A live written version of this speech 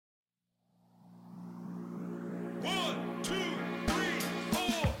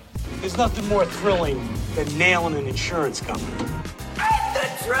There's nothing more thrilling than nailing an insurance company. And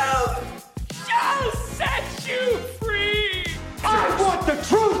the truth shall set you free! I want the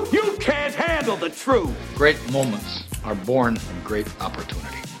truth! You can't handle the truth! Great moments are born from great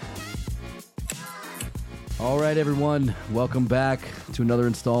opportunity. All right, everyone. Welcome back to another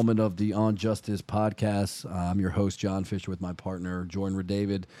installment of the On Justice podcast. I'm your host, John Fisher, with my partner, Jordan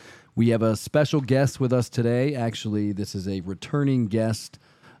Redavid. We have a special guest with us today. Actually, this is a returning guest,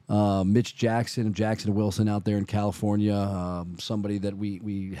 Mitch Jackson of Jackson Wilson out there in California, somebody that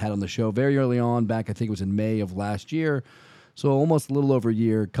we had on the show very early on, back I think it was in May of last year. So almost a little over a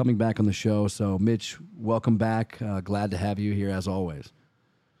year coming back on the show. So Mitch, welcome back. Glad to have you here as always.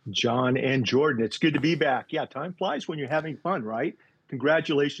 John and Jordan, it's good to be back. Yeah, time flies when you're having fun, right?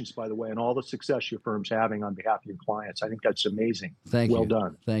 Congratulations, by the way, on all the success your firm's having on behalf of your clients. I think that's amazing. Well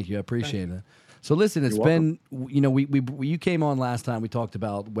done. Thank you. I appreciate it. So listen, it's been, you know, you came on last time. We talked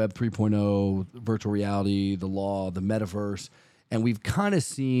about Web 3.0, virtual reality, the law, the Metaverse, and we've kind of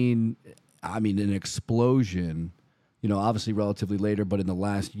seen, I mean, an explosion, you know, obviously relatively later, but in the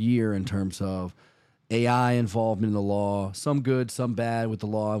last year in terms of AI involvement in the law, some good, some bad with the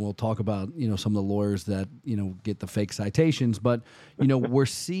law. And we'll talk about, you know, some of the lawyers that, you know, get the fake citations. But, you know, we're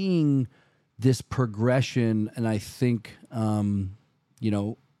seeing this progression. And I think, you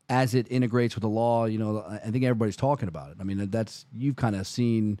know, as it integrates with the law, you know, I think everybody's talking about it. I mean, that's, you've kind of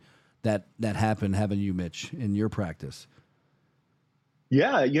seen that happen, haven't you, Mitch, in your practice?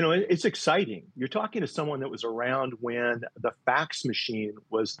 Yeah, you know, it's exciting. You're talking to someone that was around when the fax machine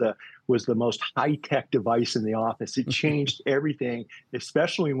was the most high-tech device in the office. It changed everything,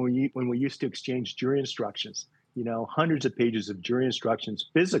 especially when we used to exchange jury instructions. You know, hundreds of pages of jury instructions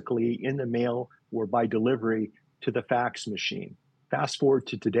physically in the mail or by delivery to the fax machine. Fast forward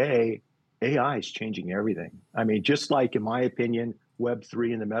to today, AI is changing everything. I mean, just like, in my opinion,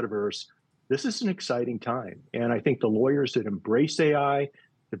 Web3 and the Metaverse, this is an exciting time. And I think the lawyers that embrace AI,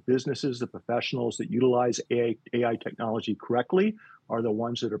 the businesses, the professionals that utilize AI technology correctly are the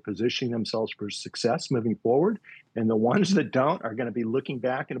ones that are positioning themselves for success moving forward. And the ones that don't are going to be looking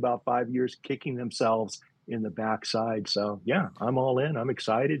back in about 5 years, kicking themselves in the backside. So, yeah, I'm all in. I'm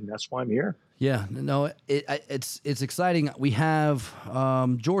excited. And that's why I'm here. Yeah, no, it's exciting. We have,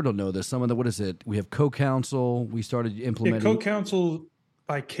 Jordan will know this, some of the, what is it? We have co-counsel. We started implementing. Yeah, co-counsel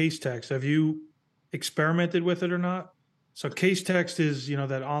by Case Text. Have you experimented with it or not? So Case Text is, you know,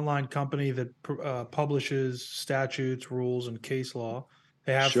 that online company that publishes statutes, rules, and case law.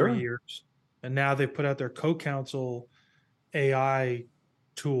 They have for years. And now they've put out their co-counsel AI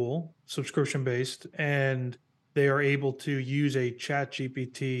tool, subscription-based, and they are able to use a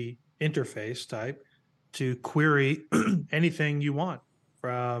ChatGPT interface type to query anything you want,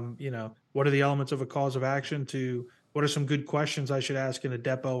 from, you know, what are the elements of a cause of action to what are some good questions I should ask in a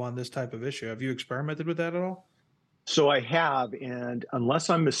depo on this type of issue. Have you experimented with that at all? So I have, and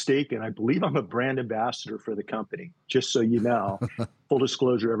unless I'm mistaken, I believe I'm a brand ambassador for the company, just so you know. Full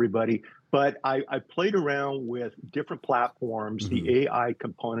disclosure, everybody. But I played around with different platforms, the AI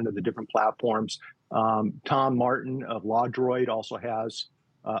component of the different platforms. Tom Martin of LawDroid also has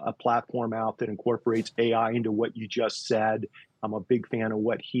a platform out that incorporates AI into what you just said. I'm a big fan of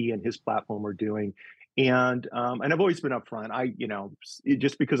what he and his platform are doing. And I've always been upfront. You know,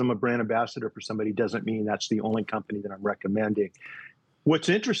 just because I'm a brand ambassador for somebody doesn't mean that's the only company that I'm recommending. What's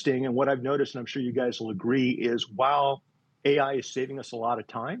interesting, and what I've noticed, and I'm sure you guys will agree, is while AI is saving us a lot of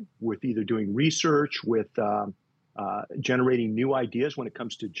time with either doing research, with generating new ideas when it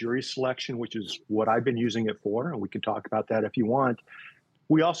comes to jury selection, which is what I've been using it for, and we can talk about that if you want.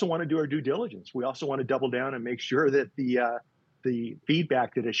 We also want to do our due diligence. We also want to double down and make sure that the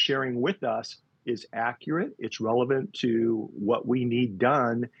feedback that it's sharing with us is accurate, it's relevant to what we need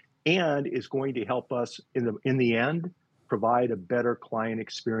done, and is going to help us in the end provide a better client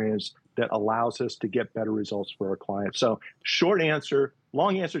experience that allows us to get better results for our clients. So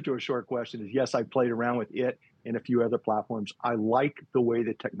long answer to a short question is yes, I played around with it and a few other platforms. I like the way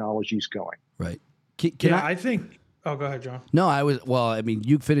the technology is going. Right. I think, oh, go ahead, John. No, I mean,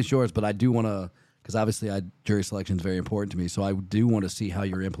 you finish yours, but I do want to, because obviously jury selection is very important to me. So I do want to see how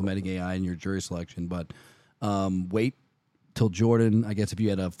you're implementing AI in your jury selection. But wait till Jordan, I guess if you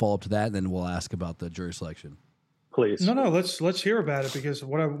had a follow-up to that, then we'll ask about the jury selection. Please. No, let's hear about it, because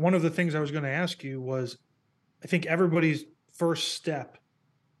one of the things I was going to ask you was, I think everybody's first step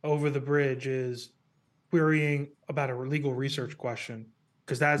over the bridge is querying about a legal research question,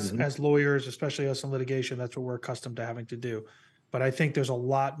 because that's, as lawyers, especially us in litigation, that's what we're accustomed to having to do. But I think there's a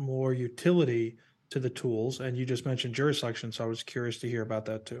lot more utility to the tools, and you just mentioned jury selection, so I was curious to hear about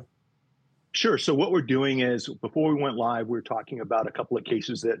that too. Sure. So what we're doing is, before we went live, we were talking about a couple of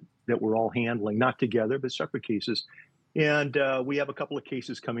cases that we're all handling, not together, but separate cases. And we have a couple of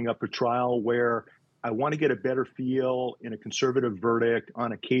cases coming up for trial where I want to get a better feel in a conservative verdict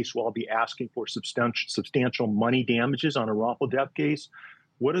on a case where I'll be asking for substantial money damages on a wrongful death case.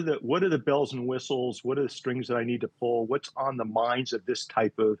 What are the bells and whistles? What are the strings that I need to pull? What's on the minds of this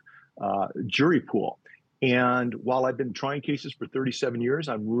type of jury pool? And while I've been trying cases for 37 years,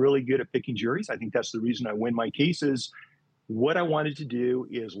 I'm really good at picking juries. I think that's the reason I win my cases. What I wanted to do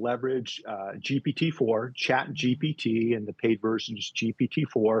is leverage GPT-4, Chat GPT, and the paid version is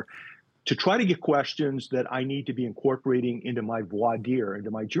GPT-4, to try to get questions that I need to be incorporating into my voir dire, into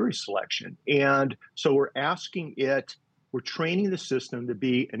my jury selection. And so we're training the system to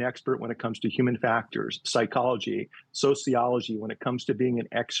be an expert when it comes to human factors, psychology, sociology, when it comes to being an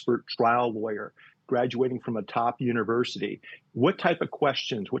expert trial lawyer, graduating from a top university. What type of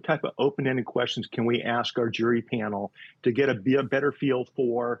questions, what type of open-ended questions can we ask our jury panel to get a better feel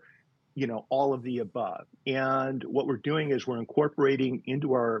for, all of the above? And what we're doing is we're incorporating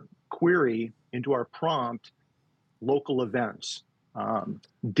into our query, into our prompt, local events,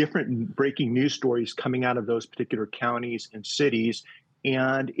 different breaking news stories coming out of those particular counties and cities.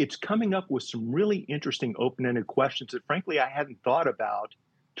 And it's coming up with some really interesting open-ended questions that, frankly, I hadn't thought about,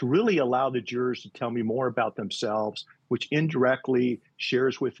 to really allow the jurors to tell me more about themselves, which indirectly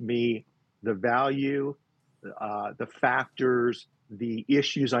shares with me the value, the factors, the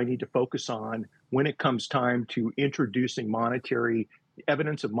issues I need to focus on when it comes time to introducing monetary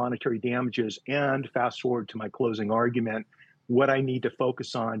evidence of monetary damages, and fast forward to my closing argument, what I need to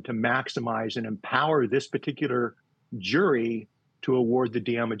focus on to maximize and empower this particular jury to award the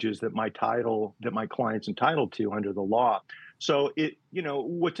damages that my client's entitled to under the law. So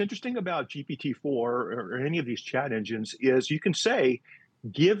what's interesting about GPT-4 or any of these chat engines is you can say,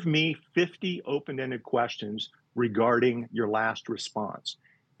 give me 50 open-ended questions regarding your last response.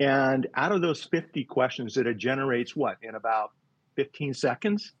 And out of those 50 questions that it generates, in about 15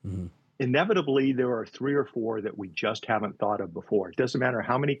 seconds, inevitably there are 3 or 4 that we just haven't thought of before. It doesn't matter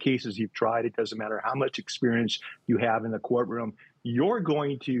how many cases you've tried. It doesn't matter how much experience you have in the courtroom. You're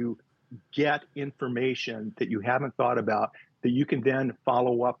going to get information that you haven't thought about that you can then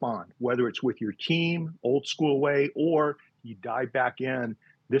follow up on, whether it's with your team, old school way, or you dive back in.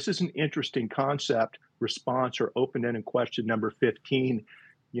 This is an interesting concept, response or open-ended question number 15.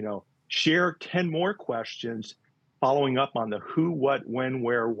 Share 10 more questions following up on the who, what, when,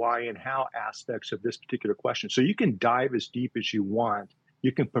 where, why, and how aspects of this particular question. So you can dive as deep as you want.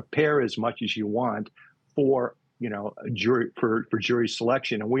 You can prepare as much as you want for jury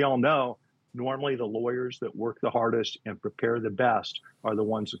selection. And we all know normally the lawyers that work the hardest and prepare the best are the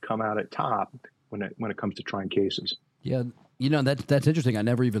ones that come out at top when it comes to trying cases. Yeah, that's interesting. I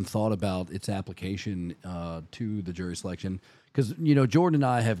never even thought about its application to the jury selection because Jordan and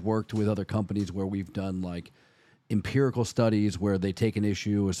I have worked with other companies where we've done like empirical studies where they take an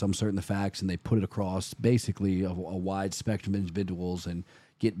issue or some certain facts and they put it across basically a wide spectrum of individuals and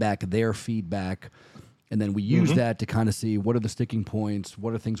get back their feedback. And then we use that to kind of see what are the sticking points,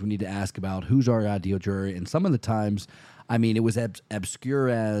 what are things we need to ask about, who's our ideal jury. And some of the times, it was obscure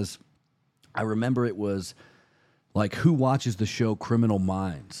as, I remember it was like who watches the show Criminal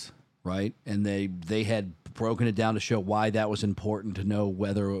Minds, right? And they had broken it down to show why that was important to know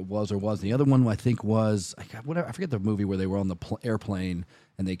whether it was or wasn't. The other one I think was, I forget the movie where they were on the airplane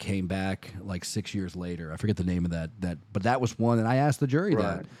and they came back like 6 years later. I forget the name of that, but that was one. And I asked the jury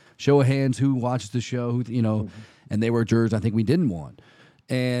that, show of hands, who watches the show, and they were jurors I think we didn't want.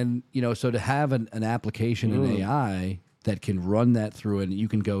 And, so to have an application in AI that can run that through and you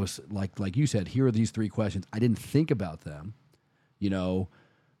can go, like you said, here are these 3 questions. I didn't think about them,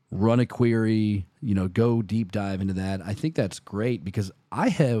 run a query, go deep dive into that. I think that's great because I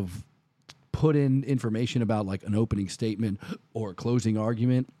have put in information about like an opening statement or a closing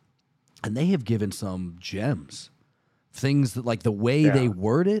argument, and they have given some gems, things that like the way they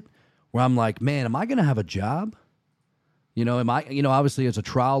word it, where I'm like, man, am I going to have a job? Obviously as a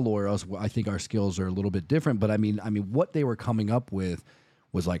trial lawyer, I think our skills are a little bit different, but I mean, what they were coming up with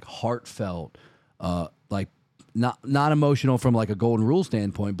was like heartfelt, like not emotional from like a golden rule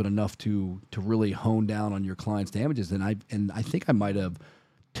standpoint, but enough to really hone down on your client's damages. And I think I might have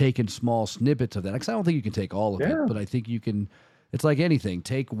taken small snippets of that because I don't think you can take all of it, but I think you can. It's like anything.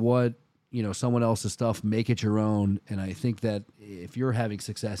 Take what someone else's stuff, make it your own. And I think that if you're having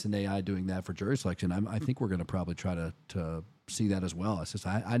success in AI doing that for jury selection, I think we're going to probably try to see that as well. It's just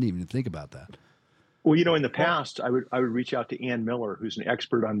I didn't even think about that. Well, in the past, I would reach out to Ann Miller, who's an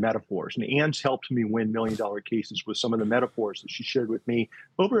expert on metaphors, and Ann's helped me win $1 million cases with some of the metaphors that she shared with me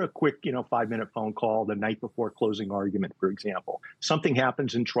over a quick, 5-minute phone call the night before closing argument, for example. Something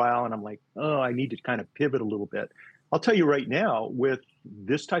happens in trial, and I'm like, oh, I need to kind of pivot a little bit. I'll tell you right now, with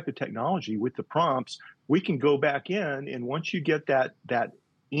this type of technology, with the prompts, we can go back in, and once you get that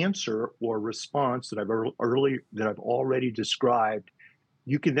answer or response that I've already described,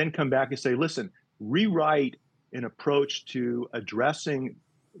 you can then come back and say, listen, rewrite an approach to addressing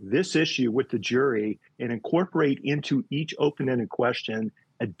this issue with the jury and incorporate into each open-ended question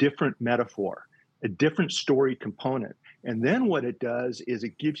a different metaphor, a different story component. And then what it does is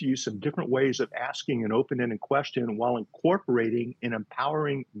it gives you some different ways of asking an open-ended question while incorporating an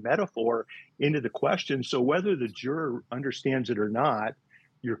empowering metaphor into the question. So whether the juror understands it or not,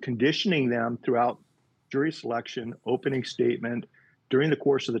 you're conditioning them throughout jury selection, opening statement, during the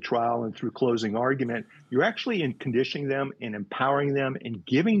course of the trial and through closing argument. You're actually conditioning them and empowering them and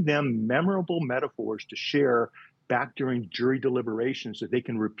giving them memorable metaphors to share back during jury deliberations that they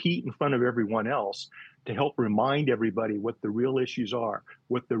can repeat in front of everyone else to help remind everybody what the real issues are,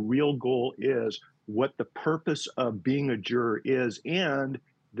 what the real goal is, what the purpose of being a juror is, and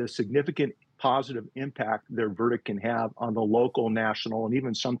the significant positive impact their verdict can have on the local, national, and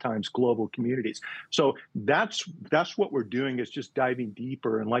even sometimes global communities. So that's what we're doing, is just diving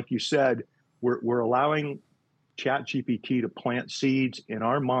deeper. And like you said, we're allowing ChatGPT to plant seeds in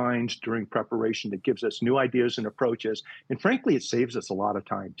our minds during preparation that gives us new ideas and approaches. And frankly, it saves us a lot of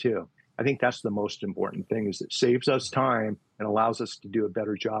time too. I think that's the most important thing, is it saves us time and allows us to do a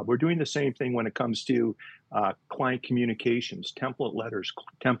better job. We're doing the same thing when it comes to client communications, template letters,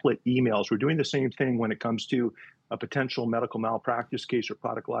 template emails. We're doing the same thing when it comes to a potential medical malpractice case or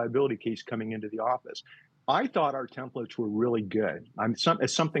product liability case coming into the office. I thought our templates were really good.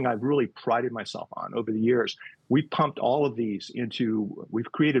 It's something I've really prided myself on over the years. We pumped all of these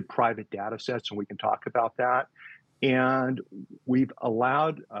we've created private data sets, and we can talk about that. And we've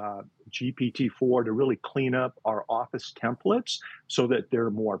allowed GPT-4 to really clean up our office templates so that they're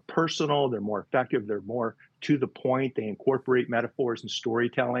more personal, they're more effective, they're more to the point. They incorporate metaphors and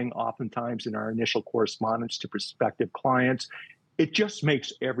storytelling oftentimes in our initial correspondence to prospective clients. It just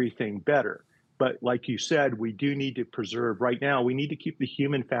makes everything better. But like you said, we do need to preserve, right now, we need to keep the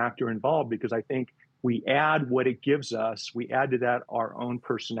human factor involved, because I think we add what it gives us, we add to that our own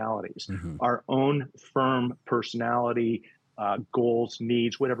personalities, our own firm personality, goals,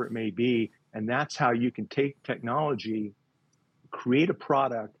 needs, whatever it may be. And that's how you can take technology, create a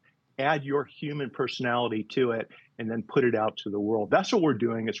product, add your human personality to it, and then put it out to the world. That's what we're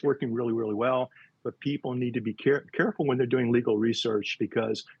doing. It's working really, really well. But people need to be careful when they're doing legal research,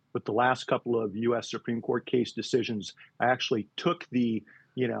 because with the last couple of U.S. Supreme Court case decisions, I actually took the,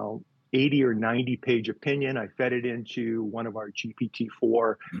 80 or 90 page opinion. I fed it into one of our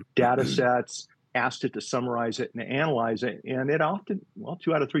GPT-4 data sets, asked it to summarize it and analyze it. And it often,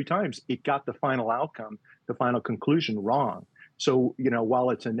 2 out of 3 times, it got the final outcome, the final conclusion wrong. So,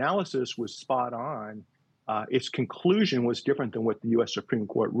 while its analysis was spot on, its conclusion was different than what the U.S. Supreme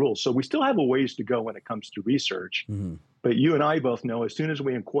Court ruled. So we still have a ways to go when it comes to research. But you and I both know, as soon as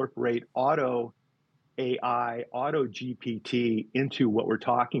we incorporate auto AI, auto GPT into what we're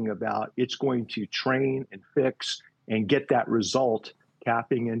talking about, it's going to train and fix and get that result,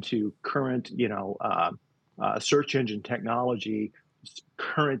 tapping into current, search engine technology,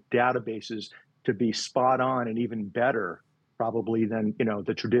 current databases, to be spot on and even better probably than,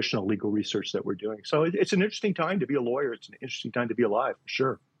 the traditional legal research that we're doing. So it's an interesting time to be a lawyer. It's an interesting time to be alive, for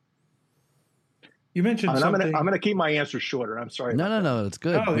sure. You mentioned something. I'm gonna keep my answer shorter. I'm sorry. No, it's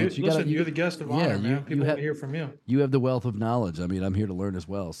good. No, you're the guest of honor, man. People want to hear from you. You have the wealth of knowledge. I mean, I'm here to learn as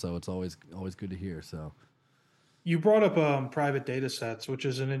well, so it's always good to hear. So, you brought up private data sets, which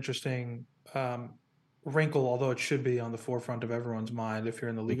is an interesting wrinkle, although it should be on the forefront of everyone's mind if you're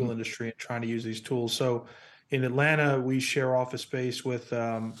in the legal industry and trying to use these tools. So, in Atlanta, we share office space with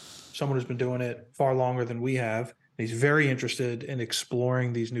someone who's been doing it far longer than we have. He's very interested in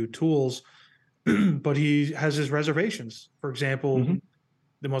exploring these new tools. But he has his reservations. For example,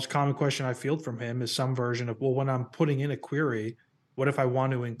 the most common question I field from him is some version of, well, when I'm putting in a query, what if I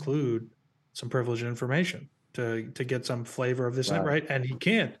want to include some privileged information to get some flavor of this, right? And he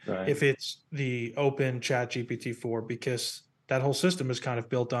can't if it's the open chat GPT-4, because that whole system is kind of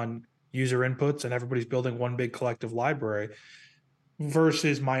built on user inputs and everybody's building one big collective library,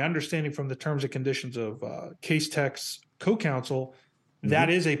 versus my understanding from the terms and conditions of Case Tech's co-counsel, that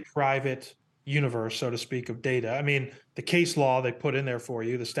is a private universe, so to speak, of data. I mean, the case law they put in there for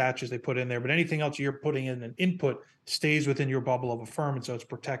you, the statutes they put in there, but anything else you're putting in an input stays within your bubble of a firm, and so it's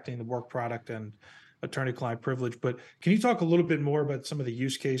protecting the work product and attorney-client privilege. But can you talk a little bit more about some of the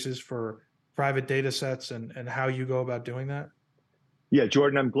use cases for private data sets and how you go about doing that? Yeah,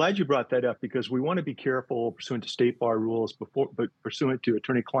 Jordan, I'm glad you brought that up because we want to be careful pursuant to state bar rules, but pursuant to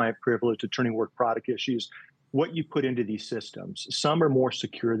attorney-client privilege, attorney work product issues, what you put into these systems. Some are more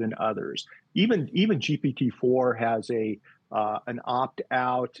secure than others. Even GPT-4 has an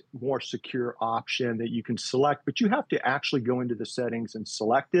opt-out, more secure option that you can select, but you have to actually go into the settings and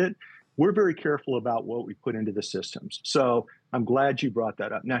select it. We're very careful about what we put into the systems. So I'm glad you brought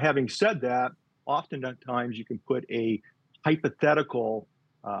that up. Now, having said that, oftentimes you can put a hypothetical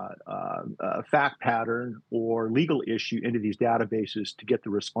fact pattern or legal issue into these databases to get the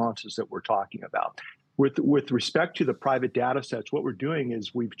responses that we're talking about. With respect to the private data sets, what we're doing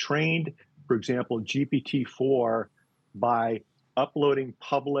is we've trained, for example, GPT-4 by uploading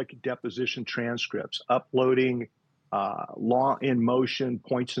public deposition transcripts, uploading law in motion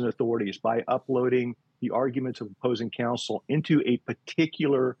points and authorities, by uploading the arguments of opposing counsel into a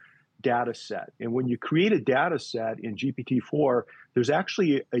particular data set. And when you create a data set in GPT-4, there's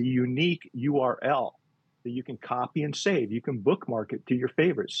actually a unique URL that you can copy and save. You can bookmark it to your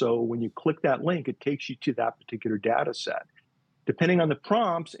favorites. So when you click that link, it takes you to that particular data set. Depending on the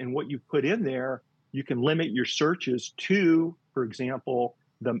prompts and what you put in there, you can limit your searches to, for example,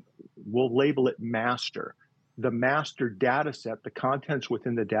 we'll label it master, the master data set, the contents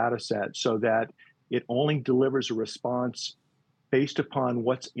within the data set, so that it only delivers a response based upon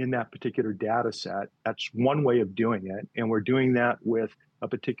what's in that particular data set. That's one way of doing it. And we're doing that with a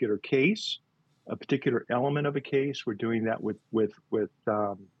particular case, a particular element of a case. We're doing that with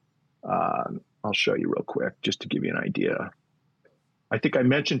I'll show you real quick, just to give you an idea. I think I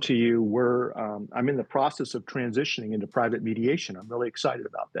mentioned to you, I'm in the process of transitioning into private mediation. I'm really excited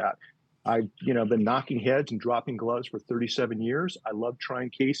about that. I've been knocking heads and dropping gloves for 37 years. I love trying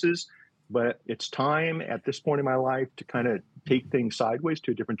cases, but it's time at this point in my life to kind of take things sideways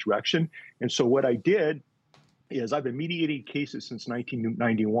to a different direction. And so what I did is I've been mediating cases since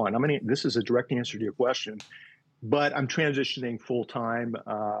 1991. This is a direct answer to your question, but I'm transitioning full time.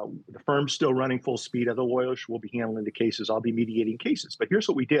 The firm's still running full speed. Other lawyers will be handling the cases. I'll be mediating cases. But here's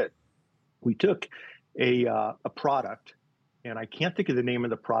what we did. We took a product, and I can't think of the name of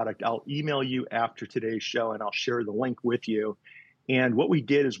the product. I'll email you after today's show, and I'll share the link with you. And what we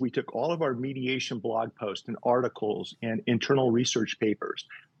did is we took all of our mediation blog posts and articles and internal research papers,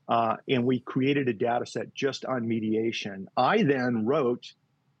 and we created a data set just on mediation. I then wrote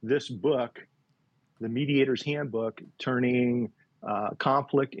this book, The Mediator's Handbook, Turning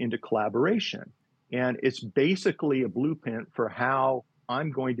Conflict into Collaboration. And it's basically a blueprint for how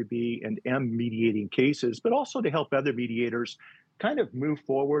I'm going to be and am mediating cases, but also to help other mediators kind of move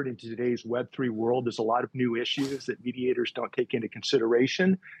forward into today's Web3 world. There's a lot of new issues that mediators don't take into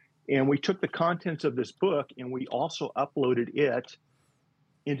consideration. And we took the contents of this book and we also uploaded it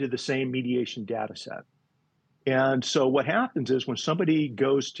into the same mediation data set. And so what happens is when somebody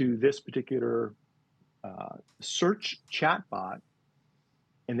goes to this particular search chatbot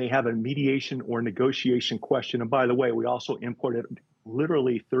and they have a mediation or negotiation question, and by the way, we also imported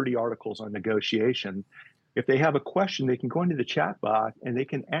literally 30 articles on negotiation. If they have a question, they can go into the chatbot and they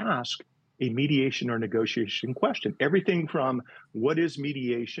can ask a mediation or negotiation question. Everything from what is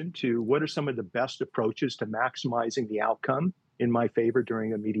mediation to what are some of the best approaches to maximizing the outcome in my favor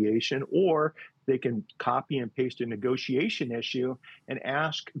during a mediation, or they can copy and paste a negotiation issue and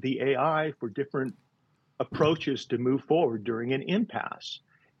ask the AI for different approaches to move forward during an impasse.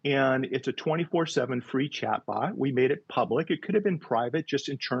 And it's a 24/7 free chatbot. We made it public. It could have been private, just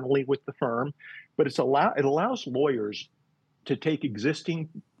internally with the firm, but it allows lawyers to take existing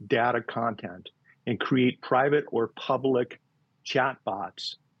data content and create private or public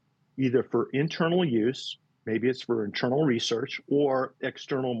chatbots, either for internal use, maybe it's for internal research, or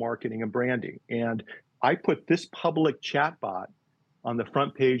external marketing and branding. And I put this public chatbot on the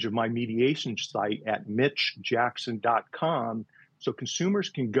front page of my mediation site at mitchjackson.com. So consumers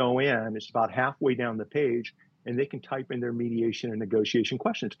can go in, it's about halfway down the page, and they can type in their mediation and negotiation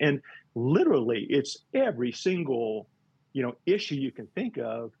questions. And literally, it's every single issue you can think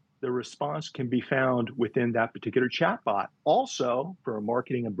of, the response can be found within that particular chatbot. Also, for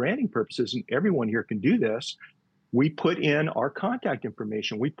marketing and branding purposes, and everyone here can do this, we put in our contact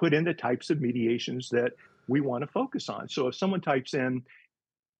information. We put in the types of mediations that we want to focus on. So if someone types in,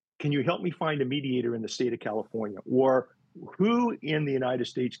 can you help me find a mediator in the state of California? Or who in the United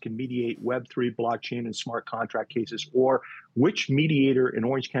States can mediate Web3, blockchain, and smart contract cases? Or which mediator in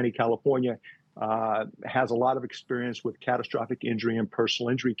Orange County, California has a lot of experience with catastrophic injury and personal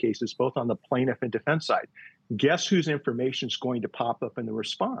injury cases, both on the plaintiff and defense side? guess whose information is going to pop up in the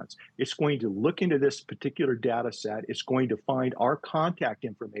response? It's going to look into this particular data set. It's going to find our contact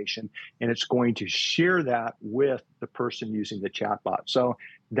information, and it's going to share that with the person using the chatbot. So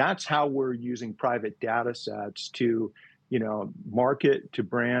that's how we're using private data sets to, market, to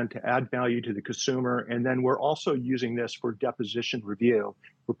brand, to add value to the consumer. And then we're also using this for deposition review.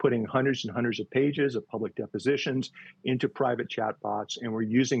 We're putting hundreds and hundreds of pages of public depositions into private chatbots, and we're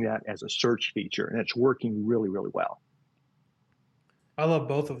using that as a search feature, and it's working really, really well. I love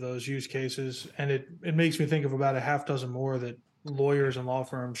both of those use cases, and it makes me think of about a half dozen more that lawyers and law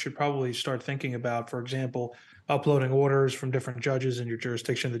firms should probably start thinking about. For example, uploading orders from different judges in your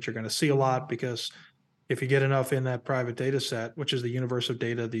jurisdiction that you're going to see a lot, because if you get enough in that private data set, which is the universe of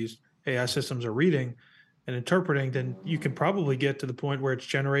data these AI systems are reading and interpreting, then you can probably get to the point where it's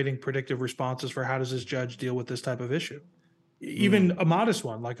generating predictive responses for how does this judge deal with this type of issue. Even a modest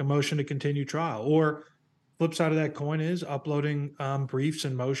one like a motion to continue trial, or flip side of that coin is uploading briefs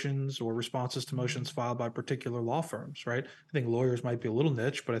and motions or responses to motions filed by particular law firms, right? I think lawyers might be a little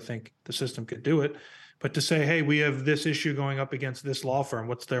niche, but I think the system could do it. But to say, hey, we have this issue going up against this law firm,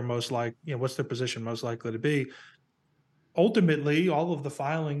 what's their what's their position most likely to be? Ultimately, all of the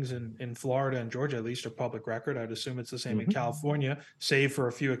filings in Florida and Georgia, at least, are public record. I'd assume it's the same in California, save for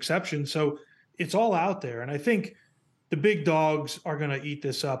a few exceptions. So it's all out there. And I think the big dogs are going to eat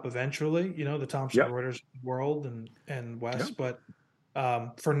this up eventually, the Thomson Reuters world and West. But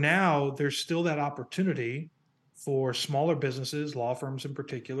for now, there's still that opportunity for smaller businesses, law firms in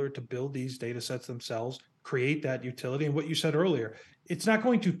particular, to build these data sets themselves, create that utility. And what you said earlier, it's not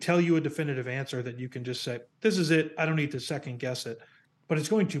going to tell you a definitive answer that you can just say, this is it, I don't need to second guess it. But it's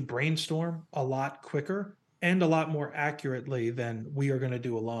going to brainstorm a lot quicker and a lot more accurately than we are going to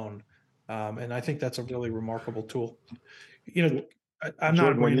do alone. And I think that's a really remarkable tool. I'm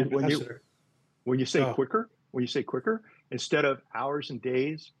not a brand ambassador. When you say quicker, instead of hours and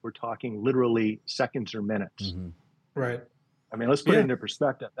days, we're talking literally seconds or minutes. Right. I mean, let's put it into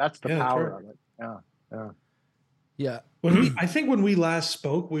perspective. That's the power of it. Yeah. I think when we last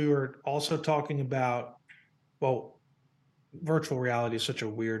spoke, we were also talking about, virtual reality is such a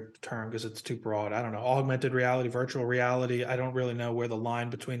weird term because it's too broad. I don't know, augmented reality, virtual reality. I don't really know where the line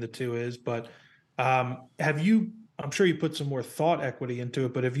between the two is, but I'm sure you put some more thought equity into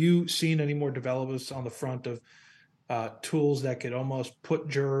it, but have you seen any more developments on the front of tools that could almost put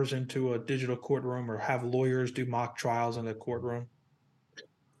jurors into a digital courtroom or have lawyers do mock trials in a courtroom?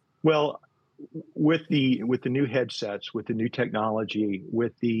 Well, with the new headsets, with the new technology,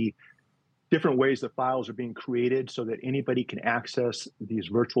 with the different ways the files are being created so that anybody can access these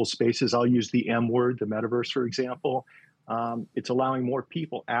virtual spaces. I'll use the M word, the metaverse, for example. It's allowing more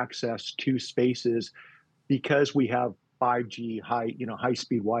people access to spaces because we have 5G,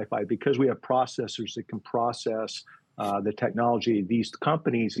 high-speed Wi-Fi, because we have processors that can process the technology. These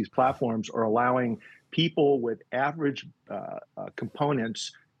companies, these platforms are allowing people with average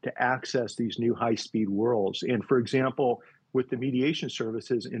components to access these new high-speed worlds. And for example, with the mediation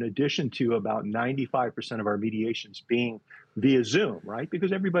services, in addition to about 95% of our mediations being via Zoom, right?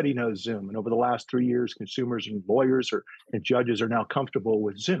 Because everybody knows Zoom. And over the last 3 years, consumers and lawyers and judges are now comfortable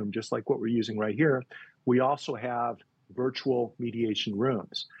with Zoom, just like what we're using right here. We also have virtual mediation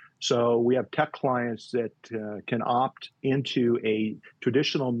rooms. So we have tech clients that can opt into a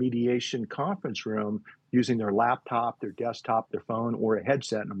traditional mediation conference room using their laptop, their desktop, their phone, or a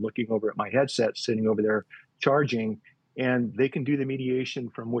headset. And I'm looking over at my headset, sitting over there charging, and they can do the mediation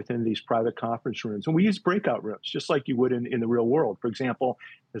from within these private conference rooms. And we use breakout rooms, just like you would in the real world. For example,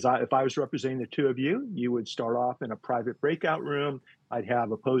 if I was representing the two of you, you would start off in a private breakout room. I'd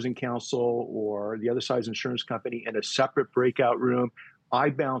have opposing counsel or the other side's insurance company in a separate breakout room.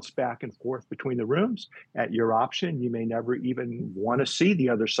 I bounce back and forth between the rooms at your option. You may never even want to see the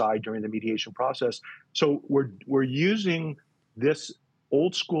other side during the mediation process. So we're using this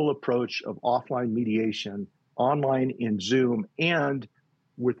old school approach of offline mediation online in Zoom and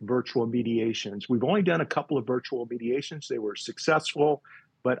with virtual mediations. We've only done a couple of virtual mediations. They were successful,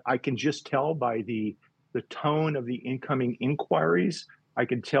 but I can just tell by the tone of the incoming inquiries. I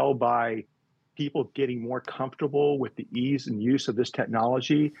can tell by people getting more comfortable with the ease and use of this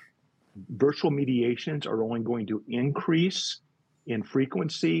technology. Virtual mediations are only going to increase in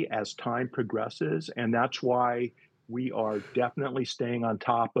frequency as time progresses. And that's why we are definitely staying on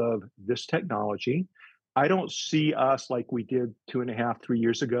top of this technology. I don't see us like we did 2.5, 3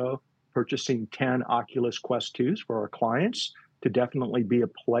 years ago, purchasing 10 Oculus Quest 2s for our clients to definitely be a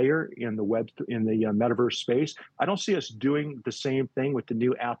player in the metaverse space. I don't see us doing the same thing with the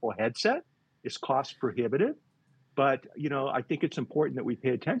new Apple headset. It's cost prohibitive, But, I think it's important that we pay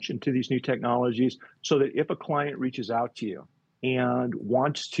attention to these new technologies so that if a client reaches out to you and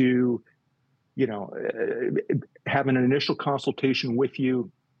wants to, have an initial consultation with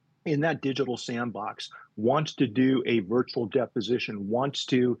you in that digital sandbox, wants to do a virtual deposition, wants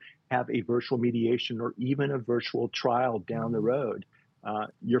to have a virtual mediation or even a virtual trial down the road,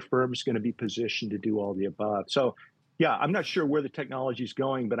 your firm's going to be positioned to do all the above. So, yeah, I'm not sure where the technology is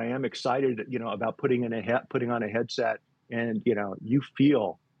going, but I am excited, about putting on a headset, and you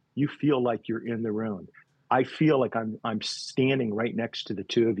feel like you're in the room. I feel like I'm standing right next to the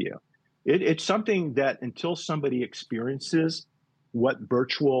two of you. It's something that until somebody experiences what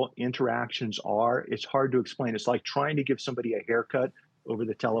virtual interactions are, it's hard to explain. It's like trying to give somebody a haircut over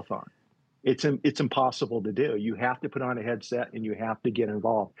the telephone. It's impossible to do. You have to put on a headset and you have to get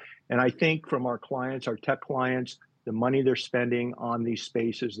involved. And I think from our clients, our tech clients, the money they're spending on these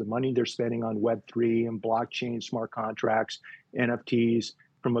spaces, the money they're spending on Web3 and blockchain, smart contracts, NFTs,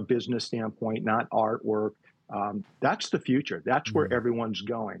 from a business standpoint, not artwork, that's the future. That's where everyone's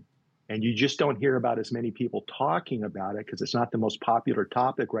going. And you just don't hear about as many people talking about it because it's not the most popular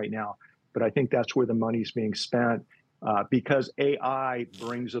topic right now. But I think that's where the money's being spent because AI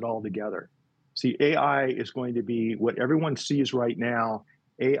brings it all together. See, AI is going to be what everyone sees right now.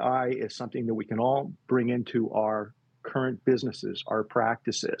 AI is something that we can all bring into our current businesses, our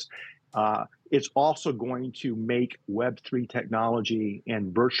practices. It's also going to make Web3 technology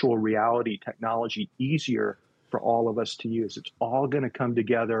and virtual reality technology easier for all of us to use. It's all going to come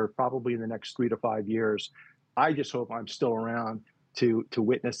together probably in the next 3 to 5 years. I just hope I'm still around to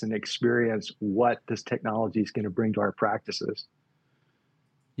witness and experience what this technology is going to bring to our practices.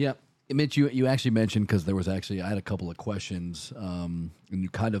 Yeah. Mitch, you actually mentioned, because there was actually, I had a couple of questions, and you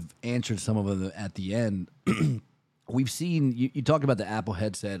kind of answered some of them at the end. We've seen, you talked about the Apple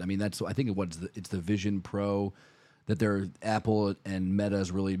headset. I mean, I think it's the Vision Pro that Apple and Meta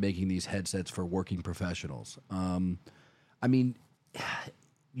is really making these headsets for working professionals. I mean,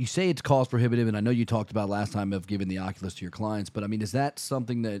 you say it's cost prohibitive, and I know you talked about last time of giving the Oculus to your clients, but I mean, is that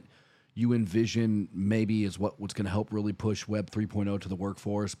something that you envision maybe is what's going to help really push Web 3.0 to the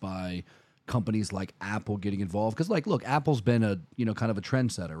workforce by companies like Apple getting involved? Because, look, Apple's been a kind of a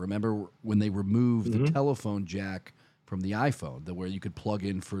trendsetter. Remember when they removed the telephone jack from the iPhone, where you could plug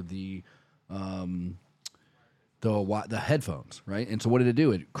in for the headphones, right? And so what did it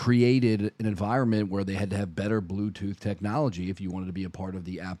do? It created an environment where they had to have better Bluetooth technology if you wanted to be a part of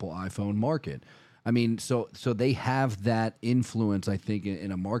the Apple iPhone market. I mean, so they have that influence, I think,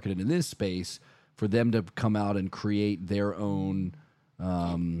 in a market and in this space for them to come out and create their own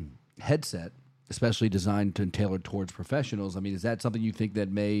headset, especially designed and tailored towards professionals. I mean, is that something you think that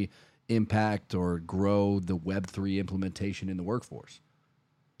may impact or grow the Web3 implementation in the workforce?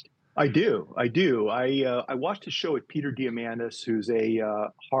 I do. I watched a show with Peter Diamandis, who's a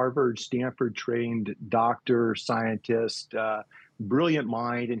Harvard, Stanford trained doctor, scientist, brilliant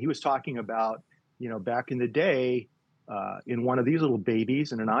mind. And he was talking about, back in the day, in one of these little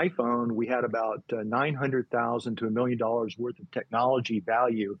babies in an iPhone, we had about $900,000 to $1 million worth of technology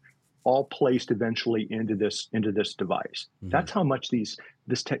value, all placed eventually into this device. That's how much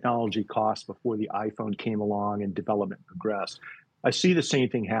this technology cost before the iPhone came along and development progressed. I see the same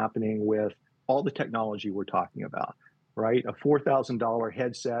thing happening with all the technology we're talking about, right? A $4,000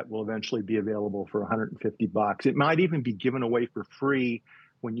 headset will eventually be available for $150. It might even be given away for free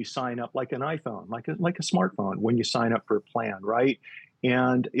when you sign up, like an iPhone, like a smartphone, when you sign up for a plan, right?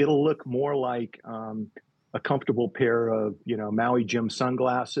 And it'll look more like a comfortable pair of, Maui Jim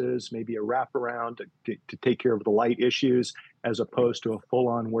sunglasses, maybe a wraparound to take care of the light issues, as opposed to a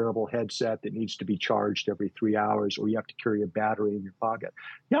full-on wearable headset that needs to be charged every 3 hours, or you have to carry a battery in your pocket.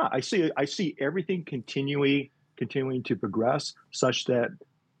 Yeah, I see everything continuing to progress such that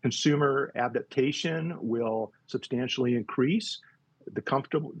consumer adaptation will substantially increase,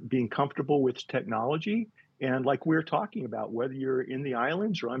 being comfortable with technology. And like we were talking about, whether you're in the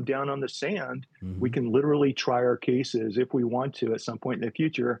islands or I'm down on the sand, we can literally try our cases if we want to at some point in the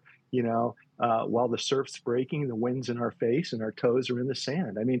future, while the surf's breaking, the wind's in our face, and our toes are in the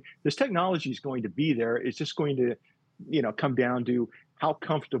sand. I mean, this technology is going to be there. It's just going to, come down to how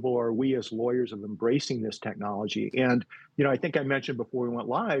comfortable are we as lawyers of embracing this technology. And, I think I mentioned before we went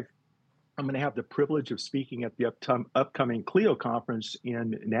live, I'm going to have the privilege of speaking at the upcoming Clio conference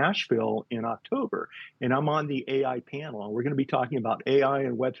in Nashville in October. And I'm on the AI panel. And we're going to be talking about AI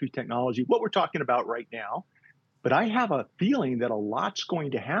and Web3 technology, what we're talking about right now. But I have a feeling that a lot's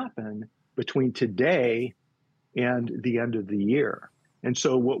going to happen between today and the end of the year. And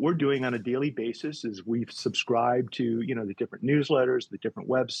so what we're doing on a daily basis is we've subscribed to, the different newsletters, the different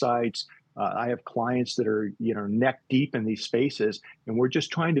websites, I have clients that are, neck deep in these spaces, and we're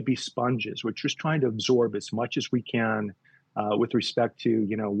just trying to be sponges. We're just trying to absorb as much as we can with respect to,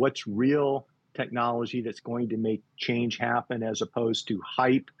 what's real technology that's going to make change happen, as opposed to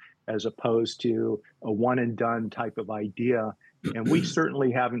hype, as opposed to a one and done type of idea. And we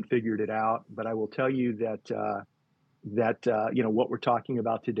certainly haven't figured it out, but I will tell you that what we're talking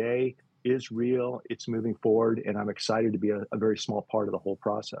about today is real. It's moving forward, and I'm excited to be a very small part of the whole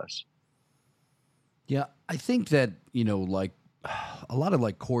process. Yeah, I think that, like a lot of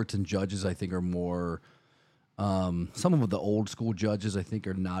like courts and judges, I think are more, some of the old school judges, I think,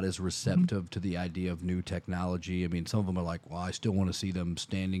 are not as receptive to the idea of new technology. I mean, some of them are like, well, I still want to see them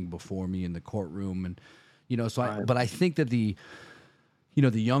standing before me in the courtroom. And, but I think that the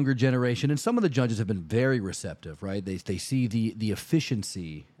younger generation and some of the judges have been very receptive, right? They see the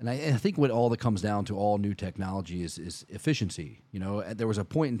efficiency. And I think what all that comes down to all new technology is efficiency. There was a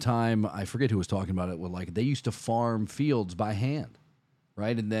point in time, I forget who was talking about it, where like they used to farm fields by hand,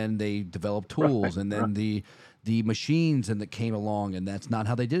 right? And then they developed tools, and then the machines that came along, and that's not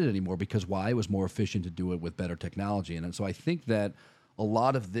how they did it anymore, because why? It was more efficient to do it with better technology. And so I think that a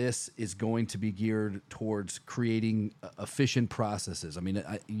lot of this is going to be geared towards creating efficient processes. I mean,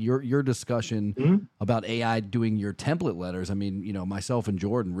 your discussion about AI doing your template letters, I mean, myself and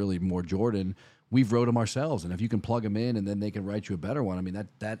Jordan, really more Jordan, we've wrote them ourselves. And if you can plug them in and then they can write you a better one, I mean,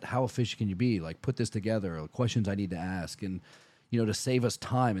 that how efficient can you be? Like, put this together, questions I need to ask, and, to save us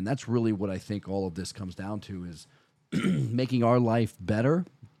time. And that's really what I think all of this comes down to, is making our life better.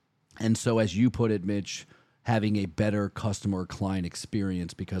 And so, as you put it, Mitch, having a better customer client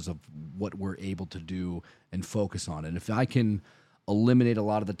experience because of what we're able to do and focus on. And if I can eliminate a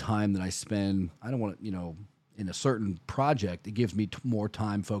lot of the time that I spend, I don't want to, in a certain project, it gives me more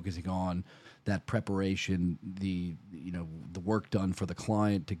time focusing on that preparation, the work done for the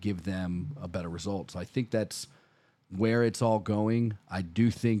client to give them a better result. So I think that's where it's all going. I do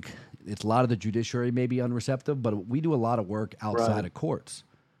think it's a lot of the judiciary may be unreceptive, but we do a lot of work outside of courts,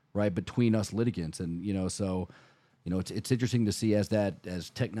 right, between us litigants. And, it's interesting to see as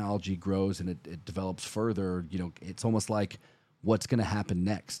technology grows and it develops further, it's almost like what's going to happen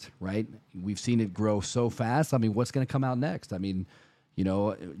next, right? We've seen it grow so fast. I mean, what's going to come out next? I mean,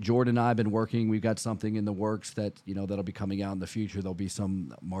 Jordan and I have been working. We've got something in the works that, that'll be coming out in the future. There'll be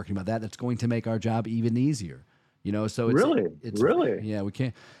some marketing about that. That's going to make our job even easier. So it's really, yeah, we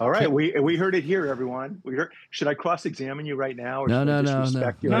can't. All right, we heard it here, everyone. We heard. Should I cross-examine you right now? Or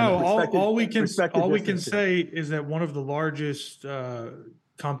No. All we can say is that one of the largest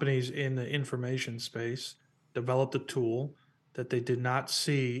companies in the information space developed a tool that they did not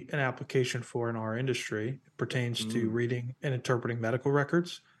see an application for in our industry. It pertains to reading and interpreting medical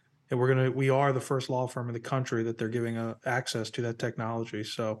records, and we are the first law firm in the country that they're giving access to that technology.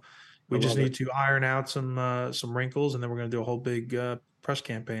 So we just need to iron out some wrinkles, and then we're going to do a whole big press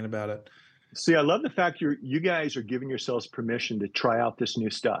campaign about it. See, I love the fact you guys are giving yourselves permission to try out this new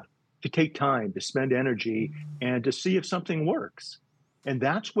stuff, to take time, to spend energy, and to see if something works. And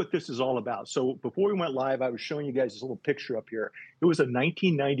that's what this is all about. So before we went live, I was showing you guys this little picture up here. It was a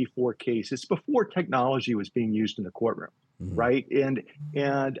 1994 case. It's before technology was being used in the courtroom, right?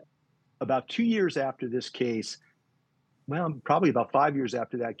 And about 2 years after this case, well, probably about 5 years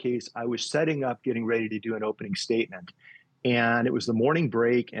after that case, I was setting up, getting ready to do an opening statement. And it was the morning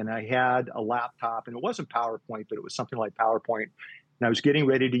break, and I had a laptop, and it wasn't PowerPoint, but it was something like PowerPoint. And I was getting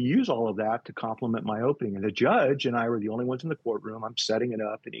ready to use all of that to complement my opening. And the judge and I were the only ones in the courtroom. I'm setting it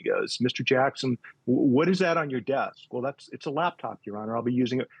up, and he goes, "Mr. Jackson, what is that on your desk?" "Well, it's a laptop, Your Honor. I'll be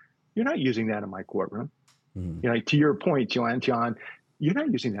using it." "You're not using that in my courtroom." To your point, John, you're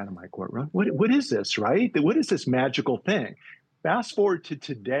not using that in my courtroom. What is this, right? What is this magical thing? Fast forward to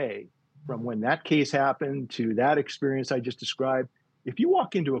today, from when that case happened to that experience I just described. If you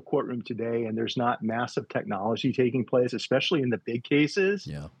walk into a courtroom today and there's not massive technology taking place, especially in the big cases,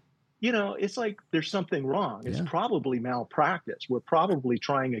 it's like there's something wrong. It's probably malpractice. We're probably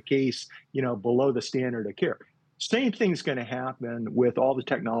trying a case, below the standard of care. Same thing's going to happen with all the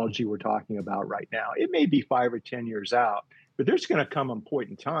technology we're talking about right now. It may be 5 or 10 years out, but there's going to come a point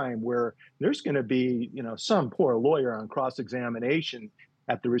in time where there's going to be, some poor lawyer on cross-examination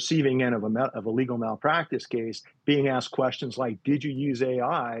at the receiving end of a legal malpractice case being asked questions like, did you use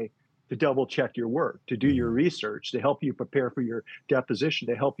AI to double check your work, to do your research, to help you prepare for your deposition,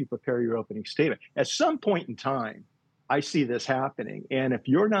 to help you prepare your opening statement? At some point in time, I see this happening. And if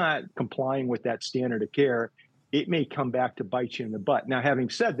you're not complying with that standard of care, it may come back to bite you in the butt. Now, having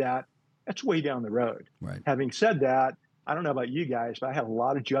said that, that's way down the road. Right. Having said that, I don't know about you guys, but I had a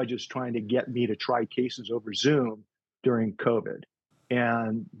lot of judges trying to get me to try cases over Zoom during COVID.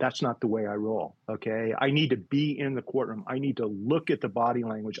 And that's not the way I roll. Okay. I need to be in the courtroom. I need to look at the body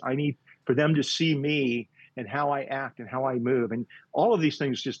language. I need for them to see me and how I act and how I move. And all of these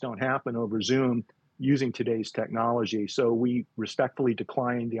things just don't happen over Zoom using today's technology. So we respectfully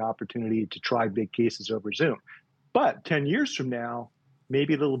decline the opportunity to try big cases over Zoom. But 10 years from now,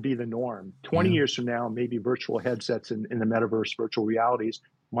 maybe it'll be the norm. 20 years from now, maybe virtual headsets in the metaverse, virtual realities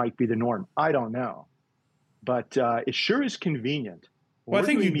might be the norm. I don't know. But it sure is convenient. Well, I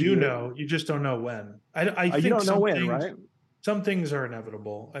think you do know. You just don't know when. I think you don't know when, right? Some things are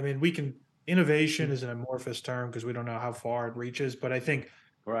inevitable. I mean, innovation is an amorphous term because we don't know how far it reaches. But I think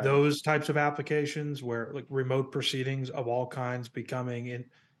those types of applications where like remote proceedings of all kinds becoming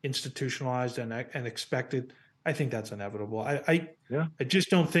institutionalized and expected, I think that's inevitable. I just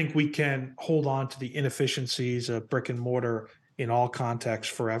don't think we can hold on to the inefficiencies of brick and mortar in all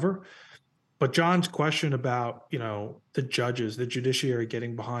contexts forever. But John's question about, the judges, the judiciary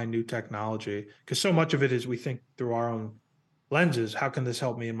getting behind new technology, because so much of it is we think through our own lenses, how can this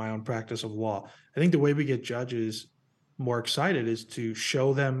help me in my own practice of law? I think the way we get judges more excited is to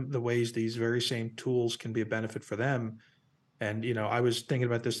show them the ways these very same tools can be a benefit for them. And, I was thinking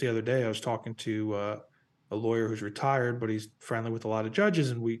about this the other day. I was talking to a lawyer who's retired, but he's friendly with a lot of judges.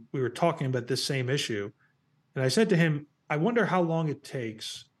 And we were talking about this same issue. And I said to him, I wonder how long it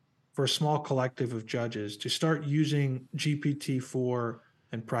takes for a small collective of judges to start using GPT-4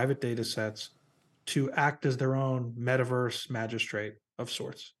 and private data sets to act as their own metaverse magistrate of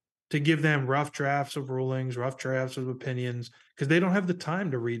sorts, to give them rough drafts of rulings, rough drafts of opinions, because they don't have the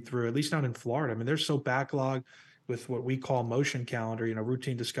time to read through, at least not in Florida. I mean, they're so backlogged with what we call motion calendar,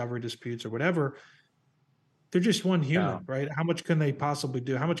 routine discovery disputes or whatever. They're just one human, right? How much can they possibly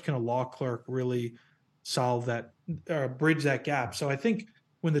do? How much can a law clerk really solve that, bridge that gap? So I think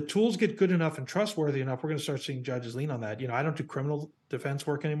when the tools get good enough and trustworthy enough, we're going to start seeing judges lean on that. I don't do criminal defense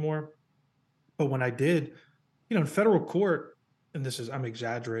work anymore, but when I did, in federal court, and I'm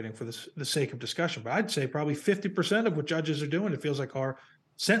exaggerating for the sake of discussion, but I'd say probably 50% of what judges are doing, it feels like, are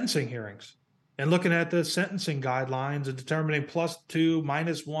sentencing hearings and looking at the sentencing guidelines and determining +2,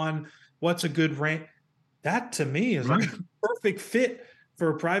 -1, what's a good rank. That to me is like a perfect fit for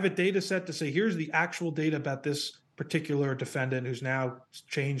a private data set to say, here's the actual data about this particular defendant who's now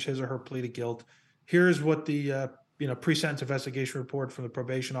changed his or her plea to guilt. Here's what the pre-sentence investigation report from the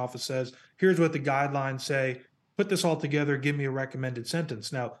probation office says. Here's what the guidelines say. Put this all together, give me a recommended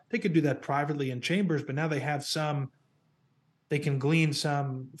sentence. Now, they could do that privately in chambers, but now they can glean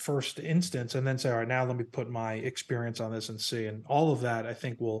some first instance and then say, all right, now let me put my experience on this and see. And all of that, I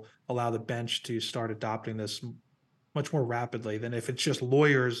think, will allow the bench to start adopting this much more rapidly than if it's just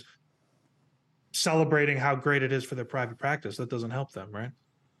lawyers celebrating how great it is for their private practice. That doesn't help them, right?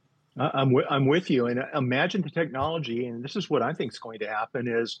 I'm with you. And imagine the technology, and this is what I think is going to happen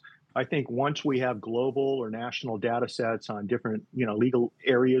is I think once we have global or national data sets on different, legal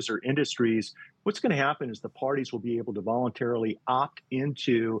areas or industries, what's going to happen is the parties will be able to voluntarily opt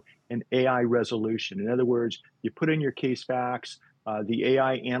into an AI resolution. In other words, you put in your case facts, the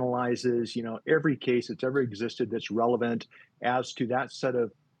AI analyzes, every case that's ever existed that's relevant as to that set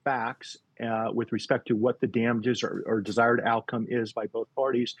of facts with respect to what the damages or desired outcome is by both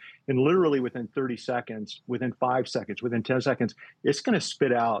parties. And literally within 30 seconds, within 5 seconds, within 10 seconds, it's going to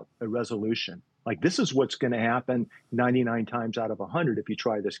spit out a resolution. Like, this is what's going to happen 99 times out of 100 if you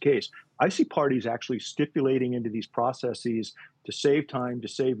try this case. I see parties actually stipulating into these processes to save time, to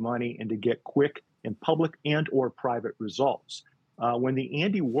save money, and to get quick and public and or private results. When the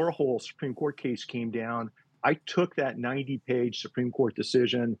Andy Warhol Supreme Court case came down, I took that 90-page Supreme Court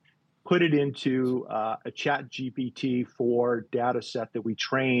decision, put it into a ChatGPT-4 data set that we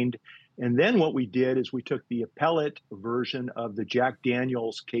trained. And then what we did is we took the appellate version of the Jack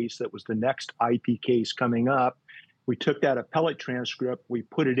Daniels case that was the next IP case coming up. We took that appellate transcript, we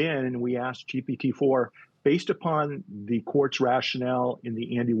put it in, and we asked GPT-4, based upon the court's rationale in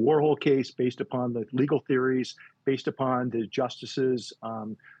the Andy Warhol case, based upon the legal theories, based upon the justices'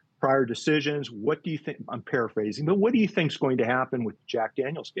 prior decisions, what do you think? I'm paraphrasing, but what do you think is going to happen with Jack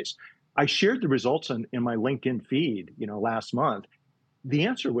Daniels case? I shared the results in my LinkedIn feed, last month. The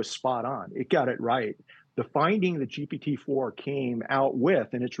answer was spot on. It got it right. The finding that GPT-4 came out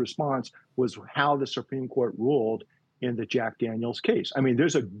with in its response was how the Supreme Court ruled in the Jack Daniels case. I mean,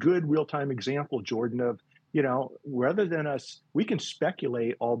 there's a good real-time example, Jordan, of, rather than us, we can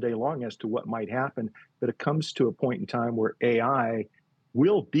speculate all day long as to what might happen, but it comes to a point in time where AI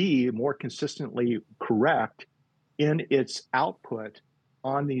will be more consistently correct in its output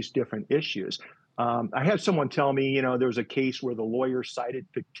on these different issues. I had someone tell me, there was a case where the lawyer cited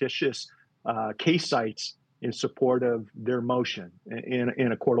fictitious case sites in support of their motion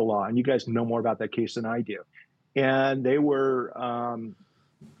in a court of law. And you guys know more about that case than I do. And they were,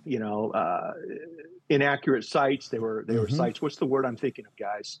 inaccurate sites. They were sites. What's the word I'm thinking of,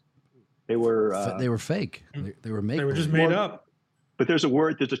 guys? They were fake. They were make. They were just made up. But there's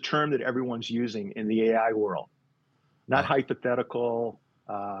a term that everyone's using in the AI world, not hypothetical.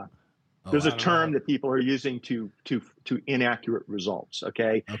 There's a term that people are using to inaccurate results.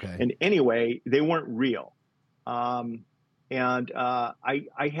 Okay. And anyway, they weren't real. I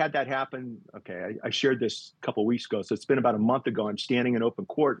had that happen. Okay. I shared this a couple of weeks ago. So it's been about a month ago. I'm standing in open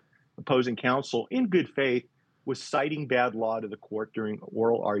court, opposing counsel in good faith was citing bad law to the court during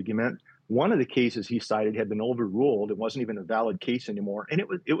oral argument. One of the cases he cited had been overruled. It wasn't even a valid case anymore. And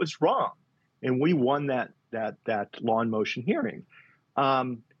it was wrong. And we won that law in motion hearing.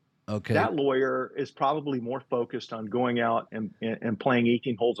 That lawyer is probably more focused on going out and playing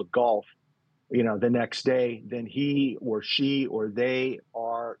 18 holes of golf, the next day than he or she or they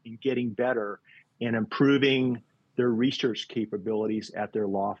are in getting better and improving their research capabilities at their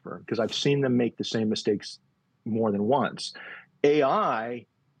law firm. Because I've seen them make the same mistakes more than once. AI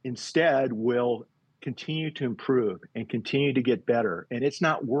instead will continue to improve and continue to get better. And it's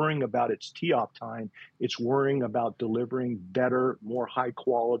not worrying about its tee-off time. It's worrying about delivering better, more high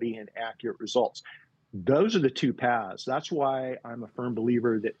quality and accurate results. Those are the two paths. That's why I'm a firm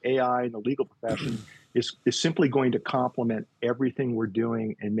believer that AI in the legal profession is simply going to complement everything we're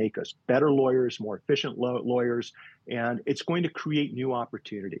doing and make us better lawyers, more efficient lawyers, and it's going to create new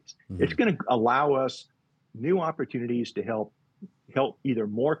opportunities. Mm-hmm. It's going to allow us new opportunities to help either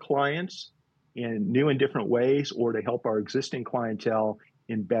more clients in new and different ways or to help our existing clientele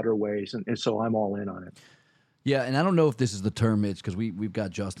in better ways. And so I'm all in on it. Yeah, and I don't know if this is the term, Mitch, because we've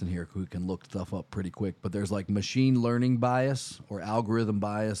got Justin here who can look stuff up pretty quick, but there's like machine learning bias or algorithm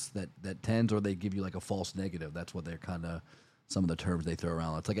bias that tends, or they give you like a false negative. That's what they're kind of, some of the terms they throw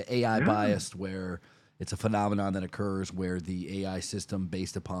around. It's like an AI bias where it's a phenomenon that occurs where the AI system,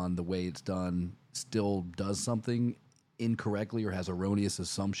 based upon the way it's done, still does something incorrectly or has erroneous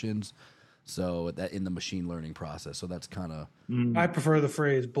assumptions. So that in the machine learning process. So that's kind of. I prefer the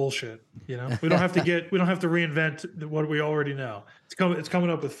phrase bullshit. We don't have to reinvent what we already know. It's coming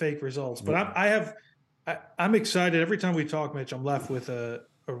up with fake results. But I'm excited every time we talk, Mitch. I'm left with a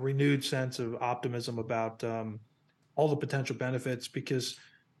renewed sense of optimism about all the potential benefits, because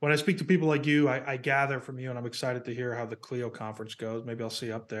when I speak to people like you, I gather from you, and I'm excited to hear how the Clio conference goes. Maybe I'll see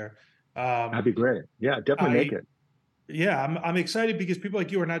you up there. That'd be great. Yeah, definitely make it. Yeah, I'm excited because people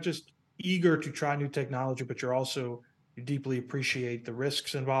like you are not just eager to try new technology, but you deeply appreciate the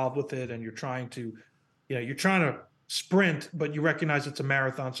risks involved with it, and you're trying to sprint, but you recognize it's a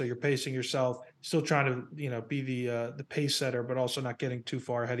marathon, so you're pacing yourself, still trying to be the pace setter, but also not getting too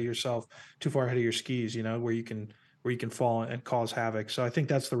far ahead of yourself, too far ahead of your skis, where you can fall and cause havoc. So I think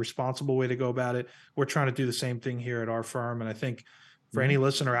that's the responsible way to go about it. We're trying to do the same thing here at our firm, and I think for any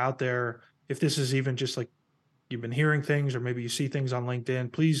listener out there, if this is even just like you've been hearing things, or maybe you see things on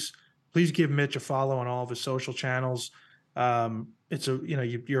LinkedIn, please give Mitch a follow on all of his social channels.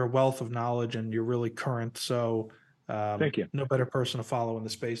 You're a wealth of knowledge and you're really current. So thank you. No better person to follow in the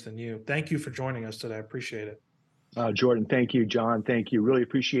space than you. Thank you for joining us today. I appreciate it. Jordan, thank you. John, thank you. Really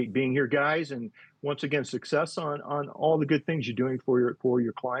appreciate being here, guys. And once again, success on all the good things you're doing for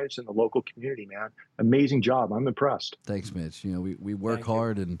your clients in the local community, man. Amazing job. I'm impressed. Thanks, Mitch. We work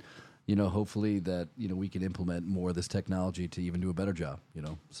hard and hopefully that, we can implement more of this technology to even do a better job,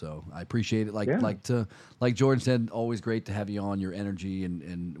 So I appreciate it. Like Jordan said, always great to have you on. Your energy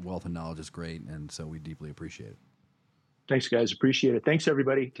and wealth and knowledge is great. And so we deeply appreciate it. Thanks, guys. Appreciate it. Thanks,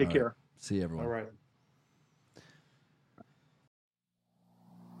 everybody. Take care. Right. See you, everyone. All right.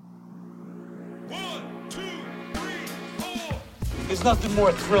 1, 2, 3, 4. There's nothing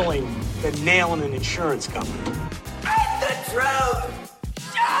more thrilling than nailing an insurance company. And the truth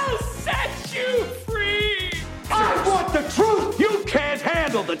shall set you free! I want the truth! You can't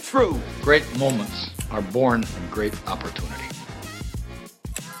handle the truth! Great moments are born in great opportunity.